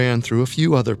quickly ran through a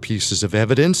few other pieces of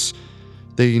evidence.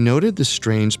 They noted the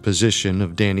strange position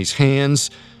of Danny's hands,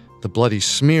 the bloody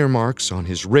smear marks on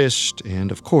his wrist,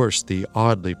 and, of course, the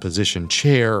oddly positioned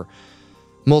chair.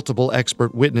 Multiple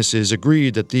expert witnesses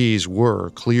agreed that these were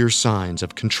clear signs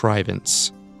of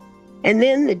contrivance. And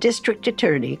then the district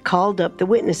attorney called up the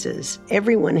witnesses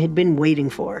everyone had been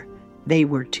waiting for. They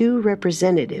were two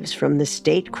representatives from the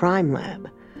state crime lab,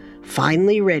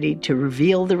 finally ready to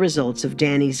reveal the results of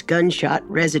Danny's gunshot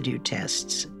residue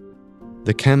tests.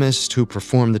 The chemist who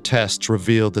performed the tests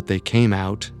revealed that they came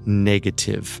out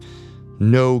negative.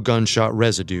 No gunshot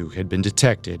residue had been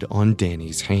detected on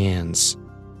Danny's hands.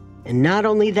 And not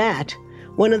only that,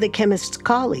 one of the chemist's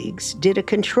colleagues did a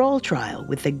control trial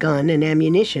with the gun and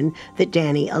ammunition that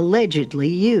Danny allegedly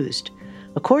used.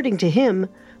 According to him,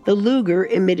 the Luger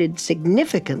emitted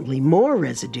significantly more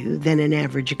residue than an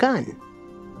average gun.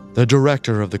 The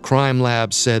director of the crime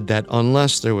lab said that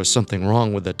unless there was something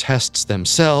wrong with the tests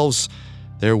themselves,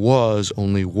 there was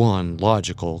only one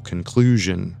logical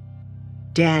conclusion.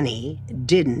 Danny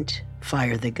didn't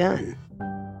fire the gun.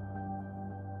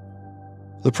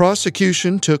 The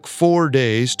prosecution took 4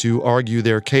 days to argue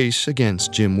their case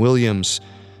against Jim Williams.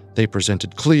 They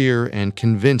presented clear and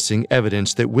convincing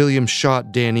evidence that Williams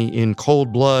shot Danny in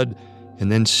cold blood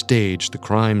and then staged the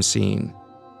crime scene.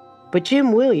 But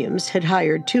Jim Williams had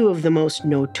hired two of the most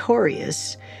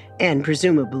notorious and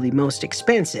presumably most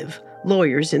expensive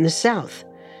lawyers in the South.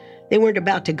 They weren't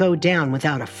about to go down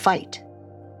without a fight.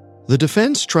 The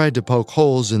defense tried to poke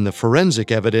holes in the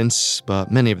forensic evidence,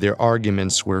 but many of their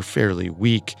arguments were fairly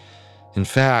weak. In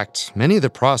fact, many of the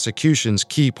prosecution's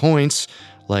key points,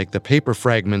 like the paper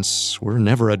fragments, were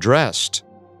never addressed.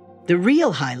 The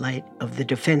real highlight of the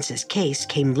defense's case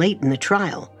came late in the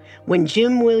trial, when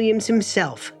Jim Williams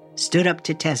himself stood up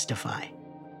to testify.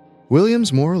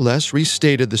 Williams more or less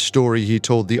restated the story he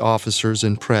told the officers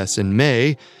and press in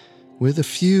May, with a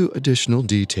few additional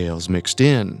details mixed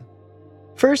in.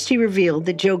 First, he revealed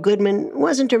that Joe Goodman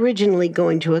wasn't originally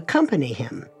going to accompany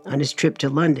him on his trip to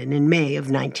London in May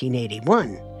of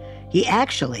 1981. He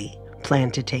actually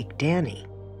planned to take Danny.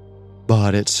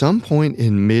 But at some point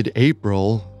in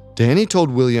mid-April, Danny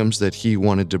told Williams that he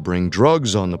wanted to bring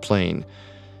drugs on the plane.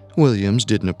 Williams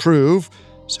didn't approve,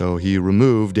 so he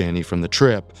removed Danny from the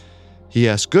trip. He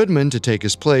asked Goodman to take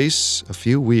his place a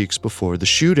few weeks before the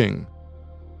shooting.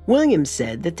 Williams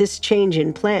said that this change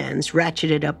in plans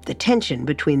ratcheted up the tension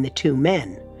between the two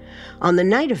men. On the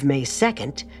night of May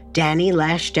 2nd, Danny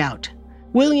lashed out.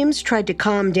 Williams tried to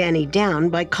calm Danny down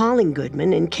by calling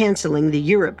Goodman and canceling the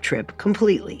Europe trip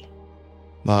completely.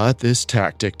 But this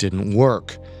tactic didn't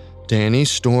work. Danny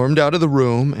stormed out of the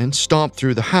room and stomped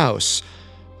through the house.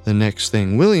 The next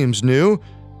thing Williams knew,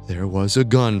 there was a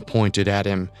gun pointed at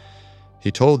him. He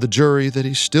told the jury that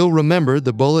he still remembered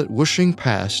the bullet whooshing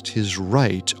past his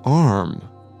right arm.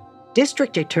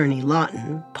 District Attorney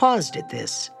Lawton paused at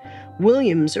this.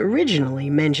 Williams originally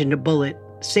mentioned a bullet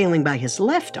sailing by his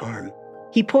left arm.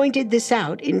 He pointed this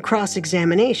out in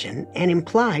cross-examination and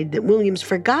implied that Williams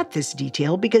forgot this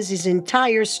detail because his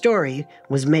entire story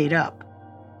was made up.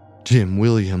 Jim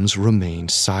Williams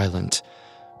remained silent,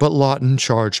 but Lawton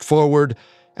charged forward,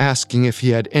 asking if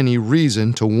he had any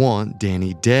reason to want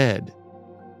Danny dead.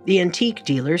 The antique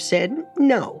dealer said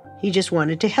no, he just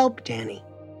wanted to help Danny.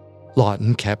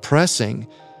 Lawton kept pressing.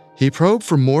 He probed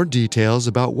for more details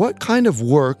about what kind of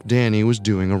work Danny was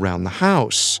doing around the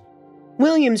house.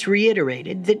 Williams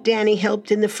reiterated that Danny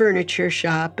helped in the furniture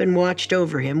shop and watched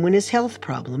over him when his health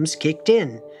problems kicked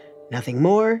in. Nothing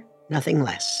more, nothing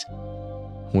less.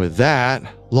 With that,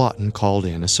 Lawton called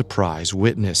in a surprise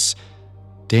witness.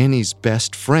 Danny's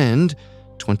best friend,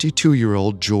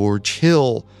 22-year-old George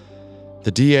Hill.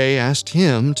 The DA asked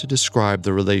him to describe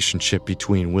the relationship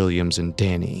between Williams and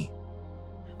Danny.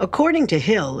 According to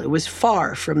Hill, it was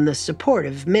far from the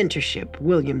supportive mentorship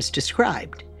Williams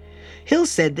described. Hill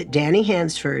said that Danny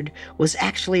Hansford was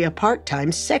actually a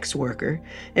part-time sex worker,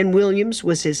 and Williams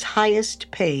was his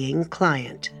highest-paying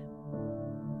client.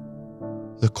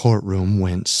 The courtroom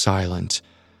went silent,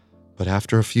 but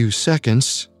after a few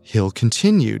seconds, Hill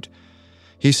continued.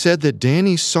 He said that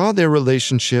Danny saw their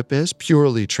relationship as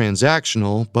purely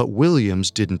transactional, but Williams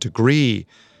didn't agree.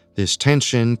 This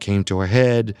tension came to a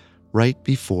head right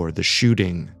before the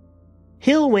shooting.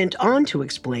 Hill went on to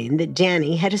explain that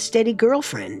Danny had a steady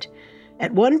girlfriend.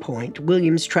 At one point,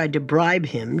 Williams tried to bribe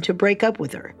him to break up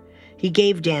with her. He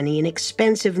gave Danny an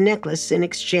expensive necklace in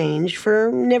exchange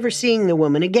for never seeing the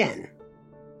woman again.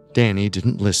 Danny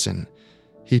didn't listen.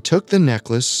 He took the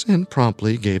necklace and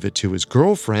promptly gave it to his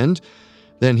girlfriend.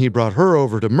 Then he brought her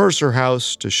over to Mercer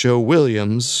House to show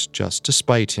Williams just to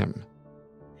spite him.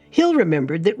 Hill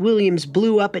remembered that Williams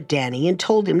blew up at Danny and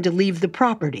told him to leave the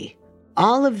property.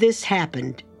 All of this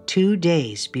happened 2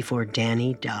 days before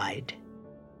Danny died.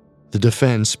 The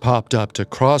defense popped up to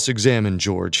cross-examine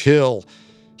George Hill.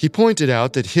 He pointed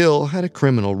out that Hill had a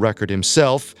criminal record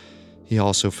himself. He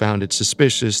also found it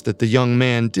suspicious that the young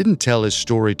man didn't tell his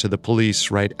story to the police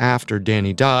right after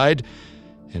Danny died,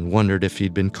 and wondered if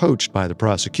he'd been coached by the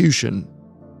prosecution.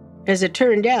 As it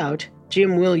turned out,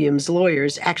 Jim Williams'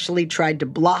 lawyers actually tried to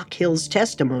block Hill's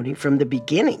testimony from the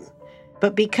beginning.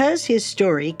 But because his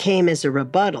story came as a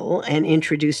rebuttal and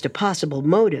introduced a possible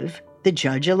motive, the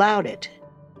judge allowed it.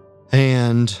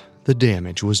 And the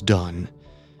damage was done.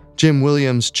 Jim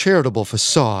Williams' charitable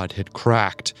facade had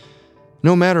cracked.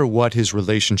 No matter what his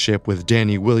relationship with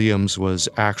Danny Williams was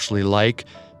actually like,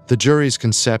 the jury's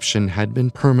conception had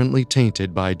been permanently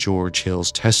tainted by George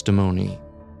Hill's testimony.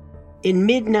 In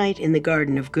Midnight in the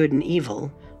Garden of Good and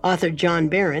Evil, author John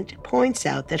Berendt points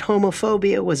out that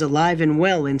homophobia was alive and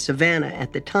well in Savannah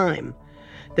at the time.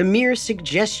 The mere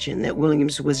suggestion that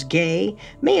Williams was gay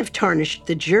may have tarnished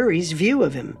the jury's view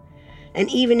of him. And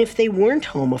even if they weren't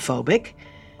homophobic,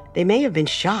 they may have been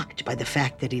shocked by the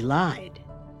fact that he lied.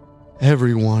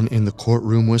 Everyone in the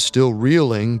courtroom was still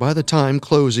reeling by the time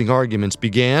closing arguments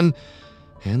began,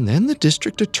 and then the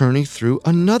district attorney threw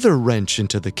another wrench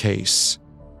into the case.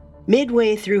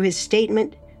 Midway through his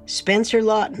statement, Spencer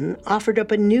Lawton offered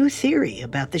up a new theory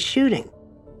about the shooting.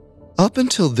 Up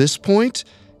until this point,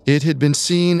 it had been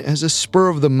seen as a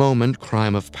spur-of-the-moment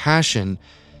crime of passion.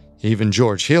 Even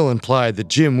George Hill implied that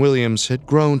Jim Williams had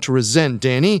grown to resent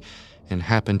Danny and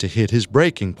happened to hit his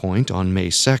breaking point on May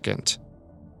 2nd.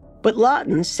 But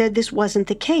Lawton said this wasn't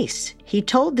the case. He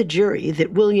told the jury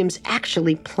that Williams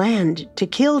actually planned to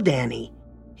kill Danny.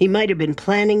 He might have been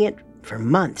planning it for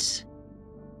months.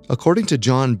 According to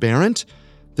John Berendt,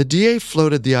 the DA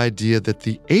floated the idea that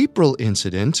the April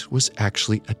incident was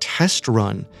actually a test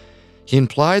run. He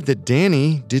implied that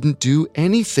Danny didn't do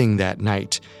anything that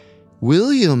night.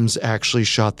 Williams actually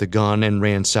shot the gun and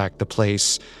ransacked the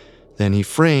place. Then he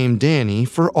framed Danny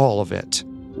for all of it.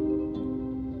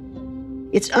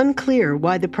 It's unclear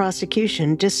why the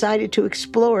prosecution decided to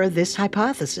explore this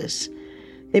hypothesis.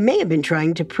 They may have been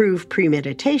trying to prove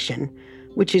premeditation,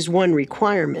 which is one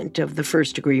requirement of the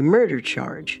first-degree murder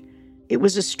charge. It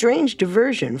was a strange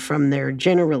diversion from their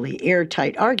generally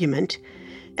airtight argument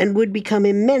and would become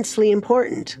immensely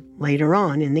important later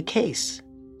on in the case.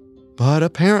 But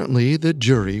apparently the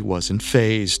jury wasn't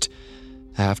fazed.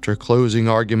 After closing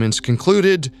arguments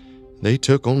concluded, they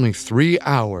took only 3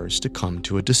 hours to come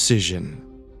to a decision.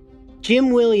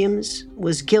 Jim Williams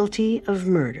was guilty of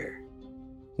murder.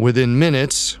 Within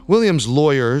minutes, Williams'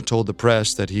 lawyer told the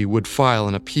press that he would file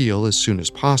an appeal as soon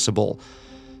as possible.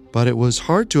 But it was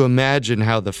hard to imagine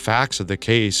how the facts of the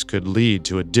case could lead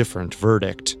to a different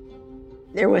verdict.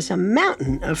 There was a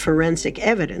mountain of forensic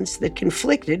evidence that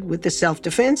conflicted with the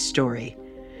self-defense story.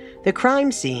 The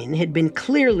crime scene had been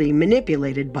clearly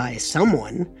manipulated by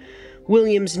someone.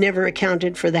 Williams never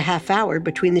accounted for the half hour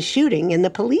between the shooting and the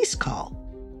police call.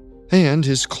 And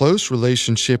his close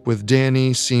relationship with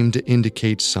Danny seemed to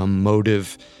indicate some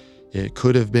motive. It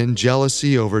could have been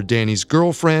jealousy over Danny's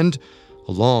girlfriend,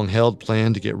 a long-held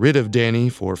plan to get rid of Danny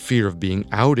for fear of being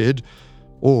outed,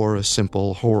 or a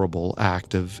simple, horrible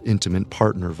act of intimate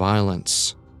partner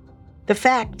violence. The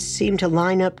facts seem to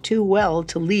line up too well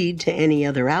to lead to any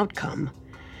other outcome.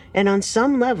 And on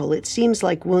some level, it seems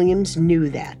like Williams knew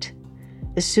that.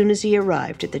 As soon as he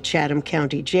arrived at the Chatham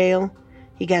County Jail,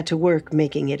 he got to work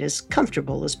making it as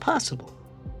comfortable as possible.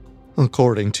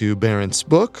 According to Barrett's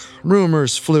book,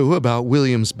 rumors flew about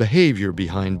Williams' behavior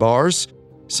behind bars.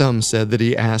 Some said that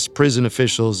he asked prison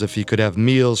officials if he could have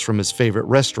meals from his favorite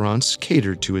restaurants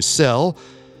catered to his cell.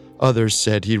 Others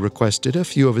said he requested a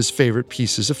few of his favorite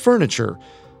pieces of furniture,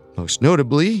 most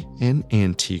notably an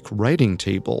antique writing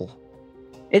table.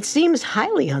 It seems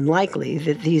highly unlikely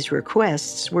that these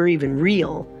requests were even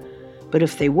real, but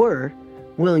if they were,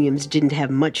 Williams didn't have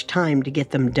much time to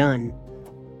get them done.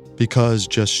 Because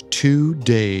just 2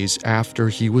 days after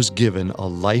he was given a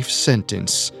life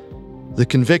sentence, the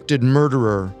convicted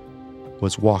murderer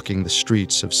was walking the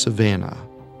streets of Savannah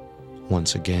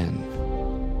once again.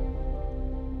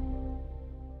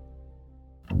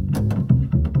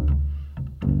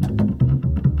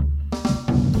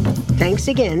 Thanks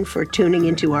again for tuning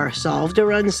into our Solved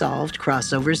or Unsolved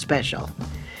crossover special.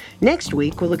 Next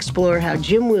week, we'll explore how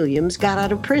Jim Williams got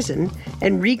out of prison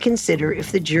and reconsider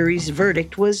if the jury's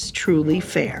verdict was truly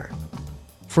fair.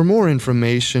 For more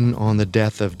information on the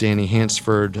death of Danny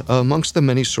Hansford, amongst the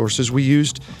many sources we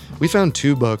used, we found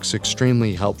 2 books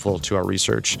extremely helpful to our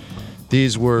research.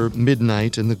 These were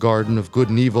Midnight in the Garden of Good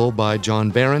and Evil by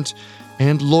John Barrett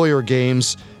and Lawyer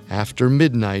Games: After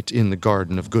Midnight in the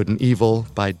Garden of Good and Evil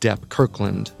by Depp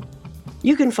Kirkland.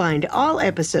 You can find all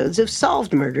episodes of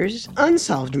Solved Murders,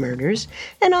 Unsolved Murders,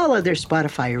 and all other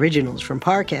Spotify originals from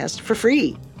Parcast for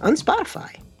free on Spotify.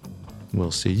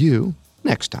 We'll see you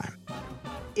next time.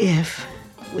 If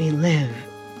we live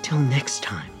till next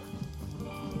time.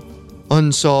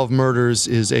 Unsolved Murders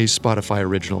is a Spotify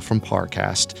original from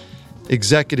Parcast.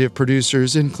 Executive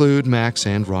producers include Max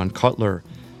and Ron Cutler.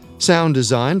 Sound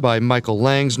design by Michael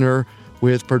Langsner,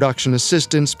 with production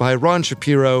assistance by Ron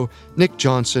Shapiro, Nick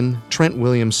Johnson, Trent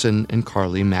Williamson, and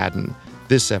Carly Madden.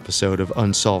 This episode of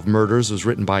Unsolved Murders was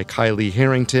written by Kylie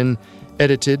Harrington,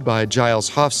 edited by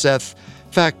Giles Hofseth,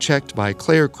 fact-checked by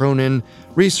Claire Cronin,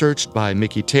 researched by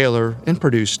Mickey Taylor, and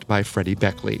produced by Freddie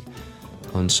Beckley.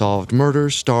 Unsolved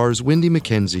Murders stars Wendy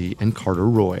McKenzie and Carter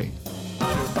Roy.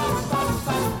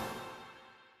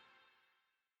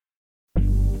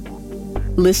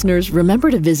 Listeners, remember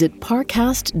to visit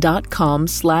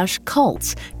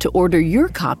parcast.com/cults to order your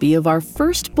copy of our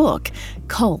first book,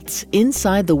 Cults: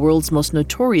 Inside the World's Most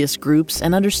Notorious Groups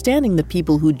and Understanding the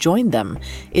People Who Joined Them.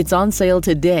 It's on sale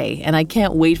today, and I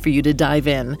can't wait for you to dive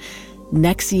in.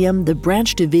 NXIVM, the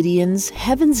Branch Davidians,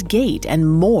 Heaven's Gate,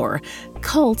 and more.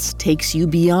 Cults takes you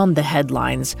beyond the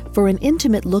headlines for an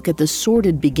intimate look at the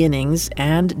sordid beginnings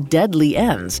and deadly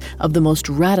ends of the most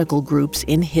radical groups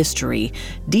in history.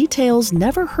 Details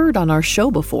never heard on our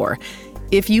show before.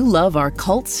 If you love our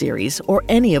cult series or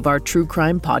any of our true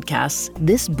crime podcasts,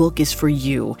 this book is for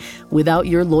you. Without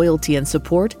your loyalty and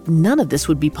support, none of this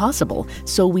would be possible,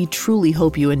 so we truly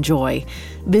hope you enjoy.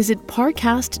 Visit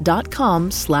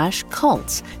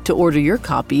parcast.com/cults to order your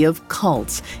copy of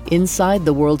Cults: Inside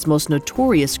the World's Most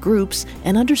Notorious Groups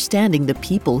and Understanding the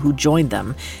People Who Joined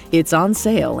Them. It's on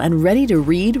sale and ready to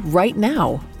read right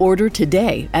now. Order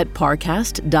today at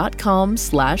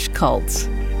parcast.com/cults.